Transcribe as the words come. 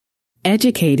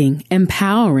Educating,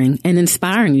 empowering, and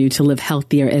inspiring you to live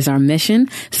healthier is our mission,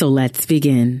 so let's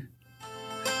begin.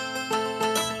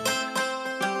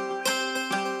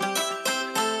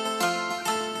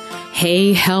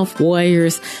 Hey, health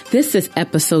warriors. This is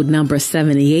episode number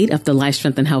 78 of the Life,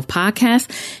 Strength, and Health podcast.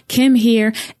 Kim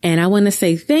here, and I want to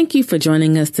say thank you for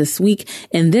joining us this week.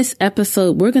 In this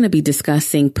episode, we're going to be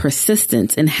discussing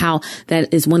persistence and how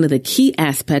that is one of the key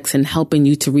aspects in helping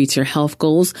you to reach your health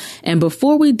goals. And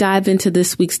before we dive into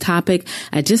this week's topic,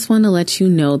 I just want to let you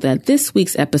know that this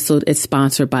week's episode is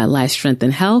sponsored by Life, Strength,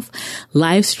 and Health.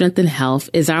 Life, Strength, and Health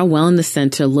is our wellness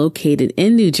center located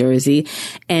in New Jersey,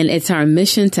 and it's our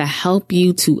mission to help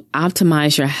you to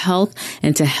optimize your health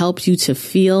and to help you to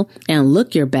feel and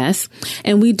look your best.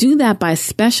 And we do that by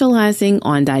specializing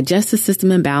on digestive system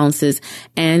imbalances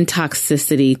and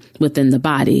toxicity within the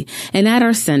body. And at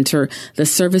our center, the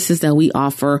services that we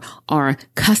offer are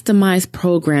customized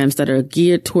programs that are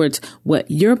geared towards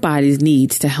what your body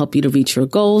needs to help you to reach your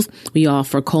goals. We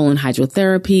offer colon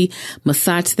hydrotherapy,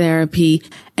 massage therapy,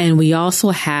 and we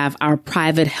also have our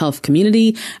private health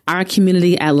community. Our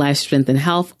community at Life, Strength, and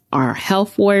Health are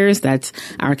health warriors. That's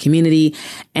our community.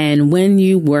 And when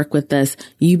you work with us,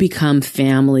 you become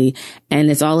family. And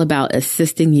it's all about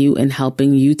assisting you and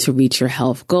helping you to reach your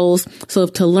health goals. So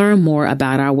to learn more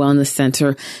about our wellness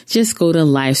center, just go to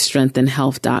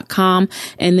lifestrengthandhealth.com.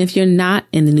 And if you're not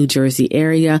in the New Jersey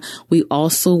area, we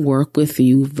also work with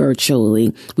you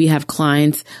virtually. We have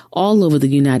clients all over the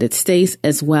United States,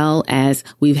 as well as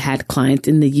we've had clients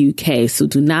in the UK. So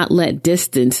do not let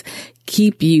distance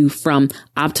keep you from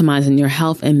optimizing your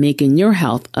health and making your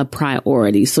health a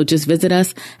priority. So just visit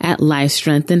us at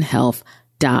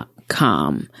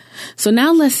lifestrengthandhealth.com. So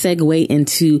now let's segue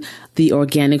into the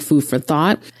organic food for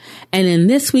thought. And in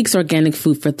this week's organic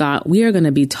food for thought, we are going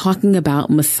to be talking about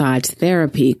massage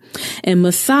therapy. And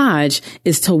massage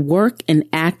is to work and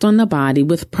act on the body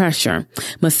with pressure.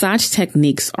 Massage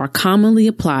techniques are commonly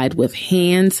applied with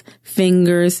hands,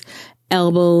 fingers,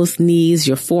 elbows, knees,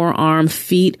 your forearm,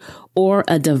 feet, or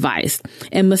a device.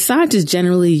 And massage is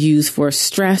generally used for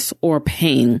stress or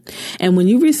pain. And when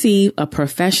you receive a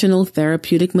professional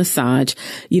therapeutic massage,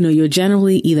 you're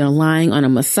generally either lying on a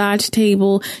massage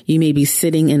table, you may be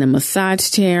sitting in a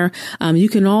massage chair. You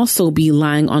can also be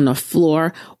lying on the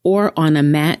floor or on a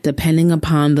mat, depending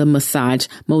upon the massage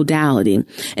modality.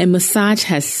 And massage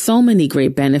has so many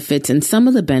great benefits. And some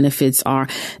of the benefits are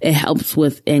it helps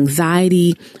with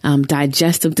anxiety,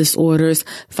 digestive disorders,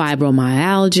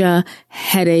 fibromyalgia,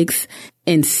 headaches,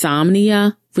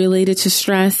 insomnia related to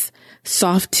stress,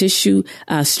 soft tissue,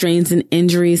 strains and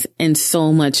injuries, and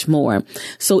so much more.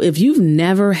 So if you've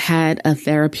never had a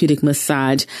therapeutic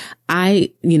massage, I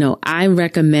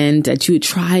recommend that you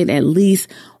try it at least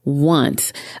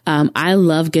once. I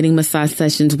love getting massage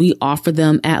sessions. We offer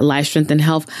them at Life, Strength, and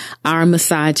Health. Our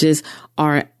massages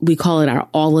we call it our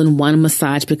all-in-one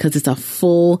massage because it's a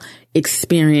full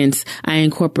experience. I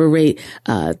incorporate,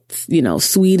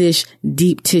 Swedish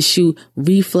deep tissue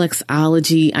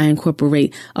reflexology. I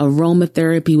incorporate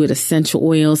aromatherapy with essential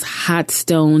oils, hot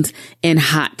stones, and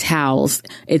hot towels.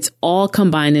 It's all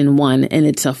combined in one, and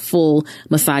it's a full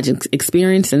massage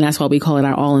experience. And that's why we call it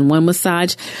our all-in-one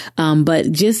massage.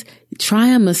 But just try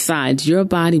a massage. Your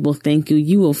body will thank you.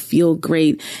 You will feel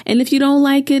great. And if you don't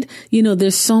like it,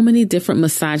 there's so many different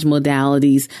massage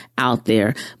modalities out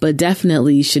there, but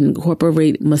definitely you should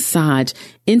incorporate massage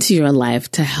into your life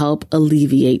to help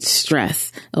alleviate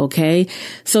stress. Okay.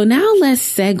 So now let's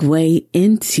segue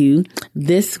into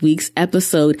this week's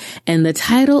episode. And the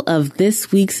title of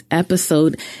this week's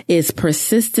episode is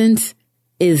Persistence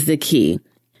is the Key.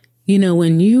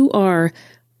 When you are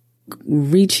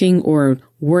reaching or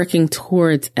working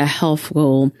towards a health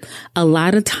goal, a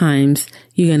lot of times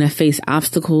you're going to face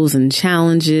obstacles and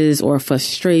challenges or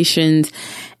frustrations,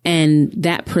 and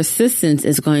that persistence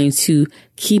is going to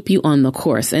keep you on the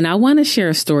course. And I want to share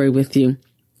a story with you.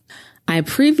 I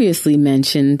previously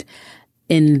mentioned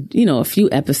in, a few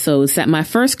episodes that my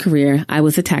first career, I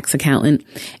was a tax accountant,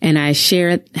 and I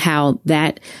shared how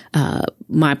that,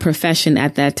 my profession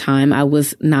at that time, I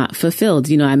was not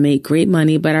fulfilled. I made great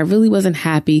money, but I really wasn't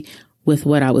happy with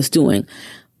what I was doing.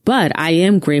 But I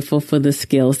am grateful for the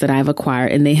skills that I've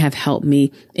acquired, and they have helped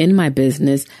me in my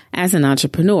business as an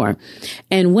entrepreneur.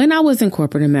 And when I was in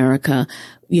corporate America,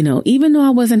 even though I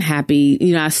wasn't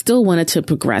happy, I still wanted to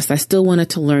progress. I still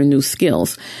wanted to learn new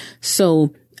skills.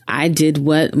 So I did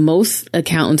what most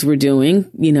accountants were doing,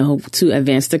 to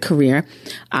advance their career.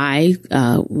 I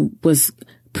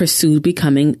pursued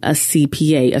becoming a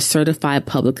CPA, a certified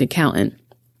public accountant.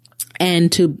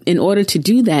 And in order to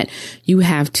do that, you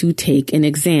have to take an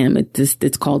exam.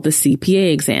 It's called the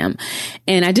CPA exam.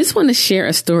 And I just want to share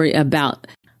a story about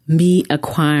me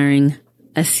acquiring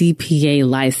a CPA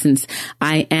license.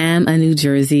 I am a New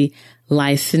Jersey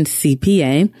licensed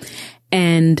CPA,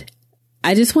 and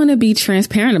I just want to be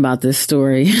transparent about this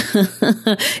story.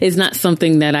 It's not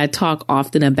something that I talk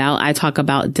often about. I talk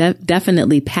about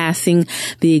definitely passing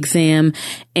the exam.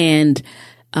 And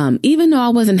even though I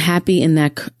wasn't happy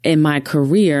in my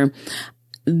career,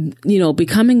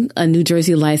 becoming a New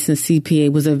Jersey licensed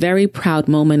CPA was a very proud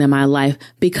moment in my life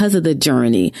because of the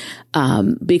journey,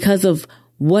 because of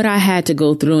what I had to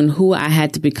go through and who I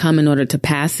had to become in order to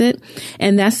pass it.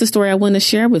 And that's the story I want to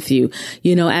share with you.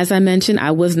 As I mentioned, I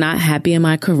was not happy in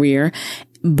my career,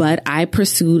 but I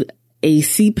pursued a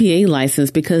CPA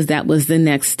license because that was the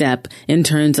next step in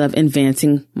terms of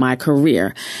advancing my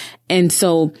career. And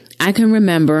so I can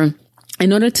remember,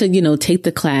 in order to, take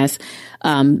the class,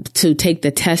 to take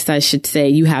the test, I should say,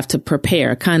 you have to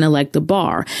prepare, kind of like the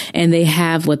bar. And they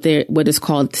have what is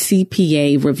called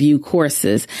CPA review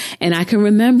courses. And I can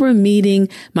remember meeting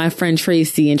my friend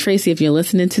Tracy. And Tracy, if you're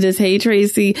listening to this, hey,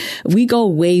 Tracy, we go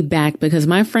way back because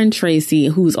my friend Tracy,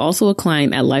 who's also a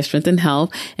client at Life Strength and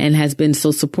Health and has been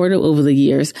so supportive over the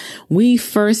years, we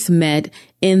first met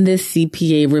in this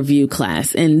CPA review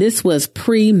class. And this was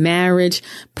pre-marriage,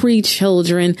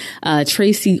 pre-children.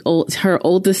 Tracy, her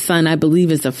oldest son, I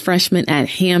believe, is a freshman at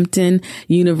Hampton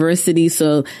University.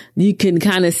 So you can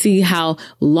kind of see how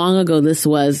long ago this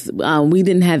was. We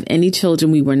didn't have any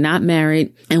children. We were not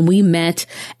married, and we met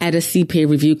at a CPA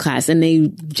review class. And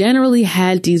they generally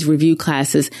had these review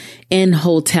classes in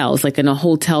hotels, like in a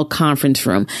hotel conference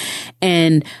room.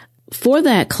 And for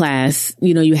that class,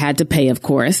 you had to pay, of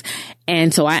course.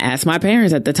 And so I asked my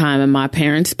parents at the time, and my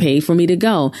parents paid for me to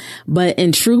go. But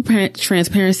in true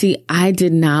transparency, I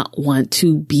did not want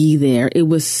to be there. It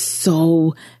was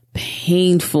so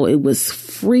painful. It was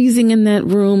freezing in that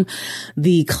room.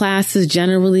 The classes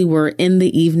generally were in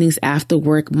the evenings after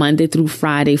work, Monday through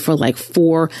Friday, for like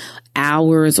 4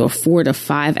 hours or 4 to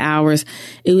 5 hours.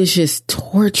 It was just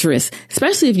torturous,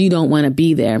 especially if you don't want to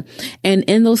be there. And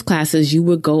in those classes, you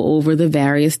would go over the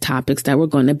various topics that were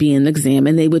going to be in the exam,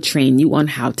 and they would train you on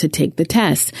how to take the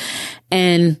test.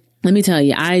 And let me tell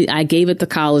you, I gave it the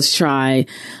college try.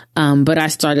 But I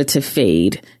started to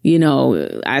fade.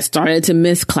 I started to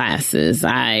miss classes.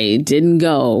 I didn't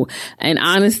go. And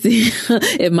honestly,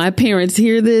 if my parents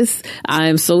hear this, I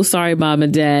am so sorry, Mom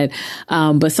and Dad.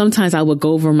 But sometimes I would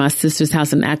go over to my sister's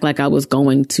house and act like I was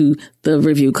going to the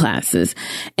review classes.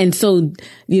 And so,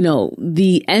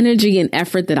 the energy and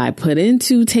effort that I put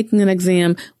into taking an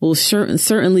exam will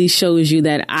certainly shows you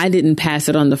that I didn't pass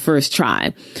it on the first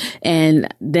try.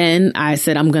 And then I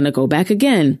said, I'm going to go back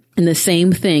again. And the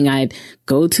same thing, I'd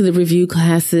go to the review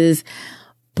classes,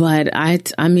 but I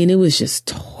mean, it was just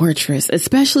torturous,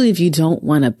 especially if you don't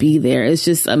want to be there. It's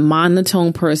just a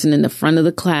monotone person in the front of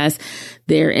the class.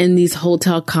 They're in these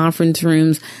hotel conference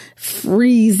rooms,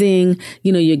 freezing.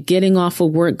 You're getting off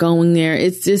of work, going there.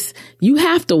 It's just, you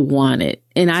have to want it.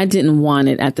 And I didn't want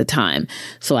it at the time.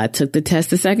 So I took the test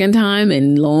the second time,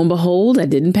 and lo and behold, I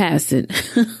didn't pass it.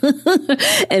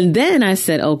 And then I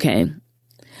said, okay,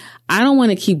 I don't want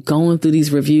to keep going through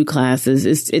these review classes.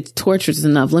 It's torturous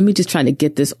enough. Let me just try to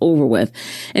get this over with.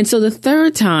 And so the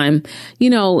third time,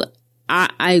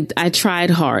 I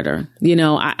tried harder.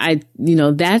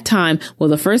 That time,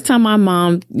 the first time my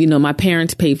mom, my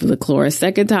parents paid for the course.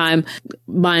 Second time,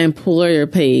 my employer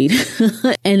paid.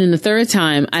 And then the third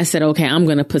time I said, okay, I'm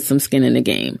going to put some skin in the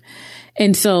game.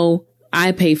 And so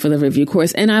I paid for the review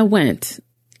course, and I went,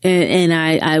 and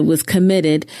I was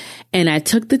committed, and I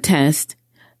took the test.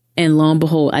 And lo and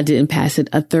behold, I didn't pass it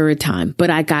a third time, but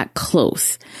I got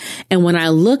close. And when I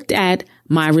looked at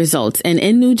my results, and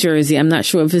in New Jersey, I'm not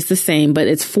sure if it's the same, but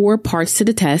it's 4 parts to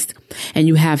the test, and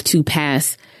you have to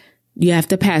pass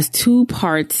 2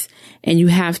 parts, and you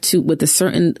have to, with a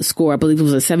certain score, I believe it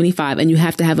was a 75, and you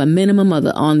have to have a minimum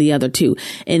on the other 2.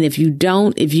 And if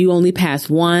you only pass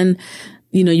one,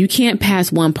 you can't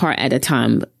pass one part at a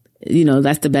time.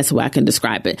 That's the best way I can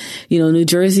describe it. New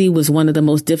Jersey was one of the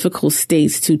most difficult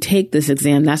states to take this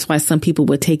exam. That's why some people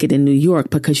would take it in New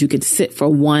York, because you could sit for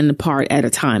one part at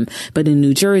a time. But in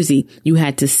New Jersey, you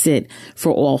had to sit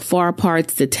for all 4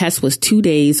 parts. The test was 2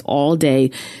 days, all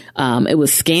day. It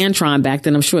was Scantron back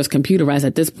then. I'm sure it's computerized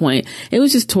at this point. It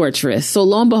was just torturous. So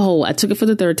lo and behold, I took it for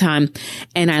the third time,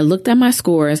 and I looked at my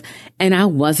scores, and I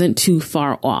wasn't too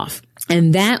far off.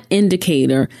 And that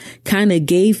indicator kind of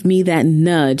gave me that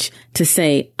nudge to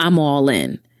say, I'm all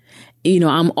in.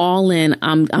 I'm all in.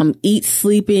 I'm eat,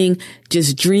 sleeping,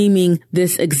 just dreaming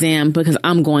this exam because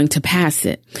I'm going to pass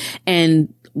it.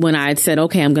 And when I had said,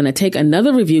 okay, I'm going to take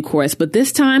another review course, but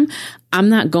this time I'm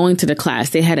not going to the class.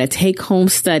 They had a take home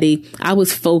study. I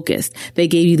was focused. They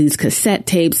gave you these cassette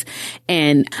tapes,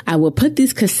 and I would put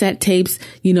these cassette tapes,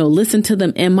 listen to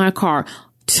them in my car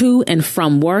to and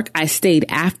from work. I stayed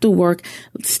after work,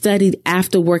 studied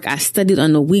after work. I studied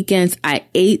on the weekends. I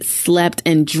ate, slept,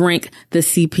 and drank the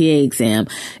CPA exam.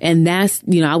 And that's,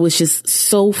 I was just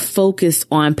so focused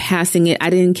on passing it. I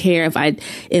didn't care if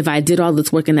I did all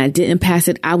this work and I didn't pass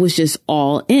it. I was just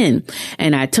all in.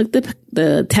 And I took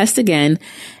the test again,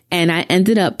 and I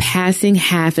ended up passing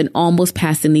half and almost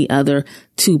passing the other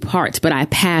 2 parts, but I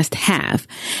passed half.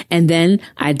 And then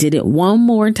I did it one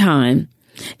more time.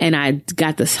 And I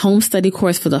got this home study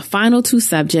course for the final 2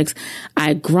 subjects.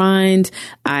 I grind,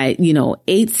 I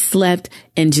ate, slept,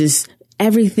 and just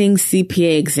everything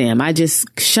CPA exam. I just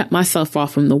shut myself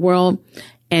off from the world,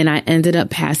 and I ended up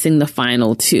passing the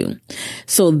final 2.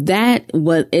 So that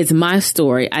is my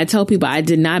story. I tell people I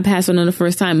did not pass one on the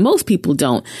first time. Most people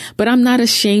don't, but I'm not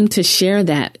ashamed to share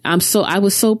that. I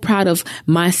was so proud of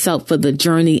myself for the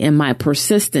journey and my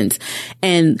persistence.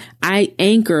 And I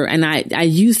anchor, and I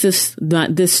use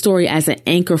this story as an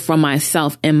anchor for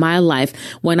myself in my life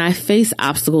when I face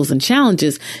obstacles and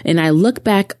challenges. And I look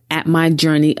back at my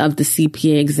journey of the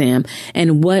CPA exam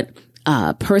and what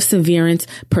perseverance,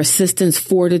 persistence,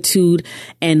 fortitude,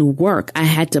 and work I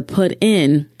had to put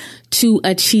in to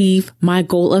achieve my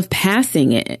goal of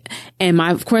passing it. And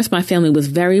of course, my family was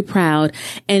very proud.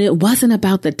 And it wasn't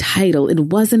about the title. It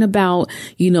wasn't about,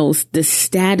 the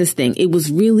status thing. It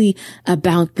was really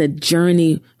about the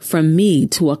journey from me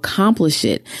to accomplish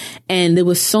it. And there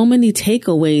was so many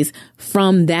takeaways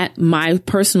from that, my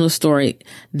personal story,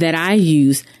 that I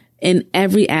use in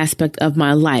every aspect of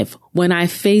my life. When I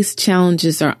face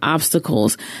challenges or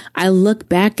obstacles, I look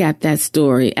back at that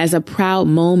story as a proud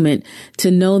moment to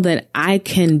know that I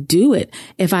can do it.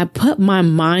 If I put my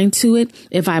mind to it,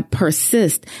 if I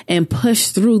persist and push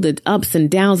through the ups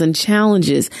and downs and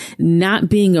challenges, not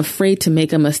being afraid to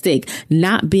make a mistake,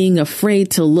 not being afraid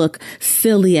to look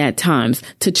silly at times,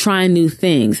 to try new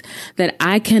things, that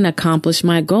I can accomplish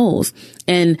my goals.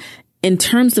 And in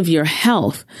terms of your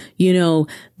health, the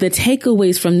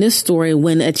takeaways from this story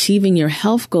when achieving your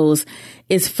health goals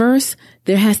is, first,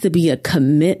 there has to be a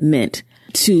commitment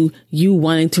to you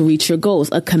wanting to reach your goals,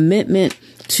 a commitment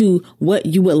to what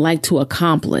you would like to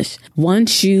accomplish.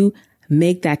 Once you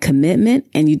make that commitment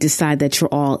and you decide that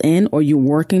you're all in, or you're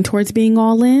working towards being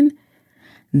all in,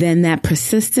 then that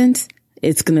persistence,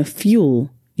 it's going to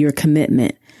fuel your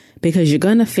commitment. Because you're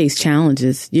going to face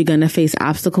challenges. You're going to face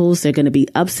obstacles. There are going to be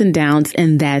ups and downs,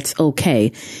 and that's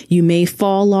okay. You may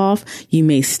fall off. You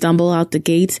may stumble out the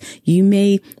gates. You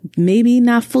may maybe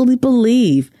not fully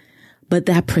believe. But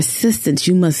that persistence,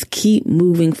 you must keep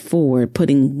moving forward,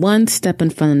 putting one step in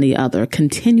front of the other.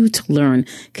 Continue to learn,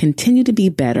 continue to be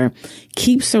better.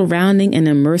 Keep surrounding and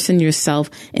immersing yourself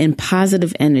in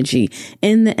positive energy,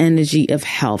 in the energy of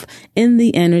health, in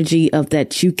the energy of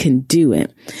that you can do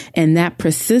it. And that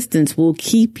persistence will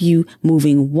keep you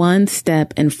moving one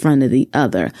step in front of the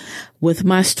other. With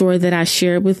my story that I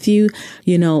shared with you,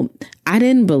 I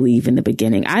didn't believe in the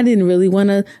beginning. I didn't really want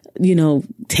to,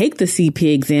 take the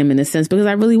CPA exam in a sense because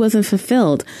I really wasn't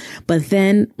fulfilled. But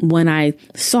then when I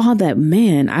saw that,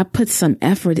 man, I put some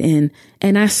effort in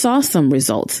and I saw some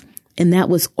results, and that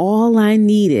was all I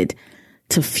needed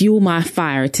to fuel my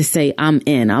fire to say, I'm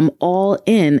in, I'm all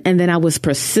in. And then I was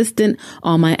persistent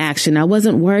on my action. I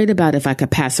wasn't worried about if I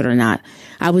could pass it or not.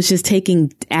 I was just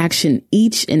taking action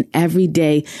each and every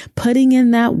day, putting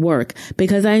in that work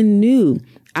because I knew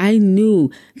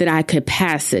that I could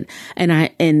pass it.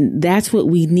 And that's what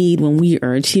we need when we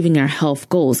are achieving our health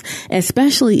goals,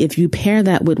 especially if you pair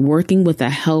that with working with a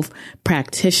health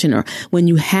practitioner. When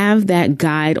you have that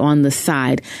guide on the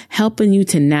side, helping you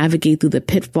to navigate through the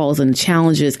pitfalls and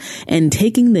challenges and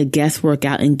taking the guesswork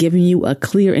out and giving you a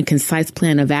clear and concise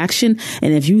plan of action.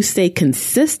 And if you stay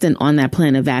consistent on that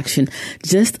plan of action,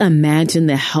 just imagine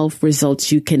the health results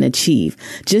you can achieve.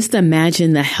 Just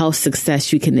imagine the health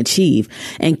success you can achieve.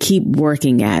 And keep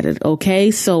working at it.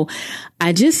 Okay. So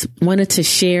I just wanted to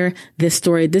share this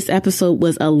story. This episode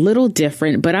was a little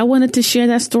different, but I wanted to share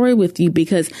that story with you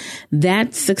because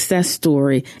that success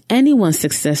story, anyone's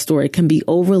success story, can be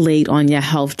overlaid on your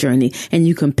health journey, and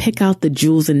you can pick out the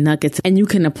jewels and nuggets and you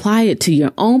can apply it to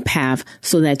your own path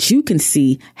so that you can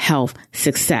see health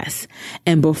success.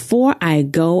 And before I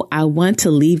go, I want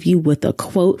to leave you with a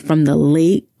quote from the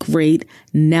late, great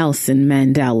Nelson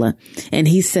Mandela. And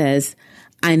he says,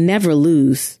 "I never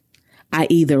lose. I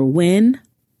either win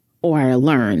or I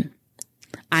learn.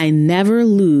 I never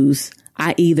lose.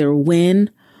 I either win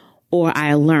or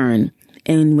I learn.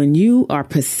 And when you are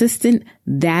persistent,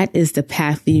 that is the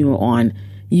path that you're on.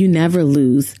 You never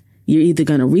lose. You're either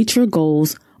going to reach your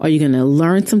goals or you're going to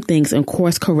learn some things and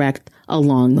course correct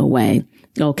along the way.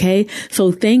 Okay.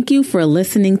 So thank you for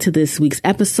listening to this week's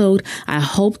episode. I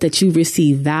hope that you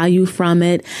receive value from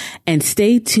it, and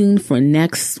stay tuned for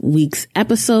next week's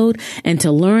episode. And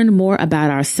to learn more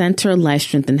about our center, Life,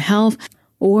 Strength, and Health,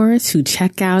 or to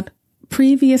check out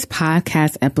previous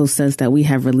podcast episodes that we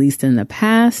have released in the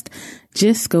past,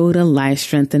 just go to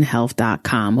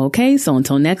lifestrengthandhealth.com. Okay. So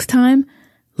until next time,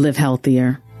 live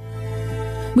healthier.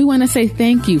 We want to say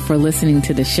thank you for listening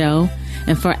to the show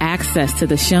and for access to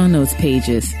the show notes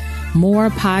pages, more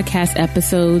podcast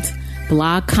episodes,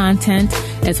 blog content,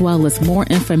 as well as more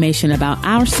information about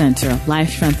our center,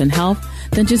 Life, Strength, and Health.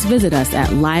 Then just visit us at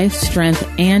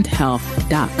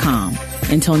lifestrengthandhealth.com.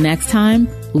 Until next time,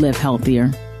 live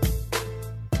healthier.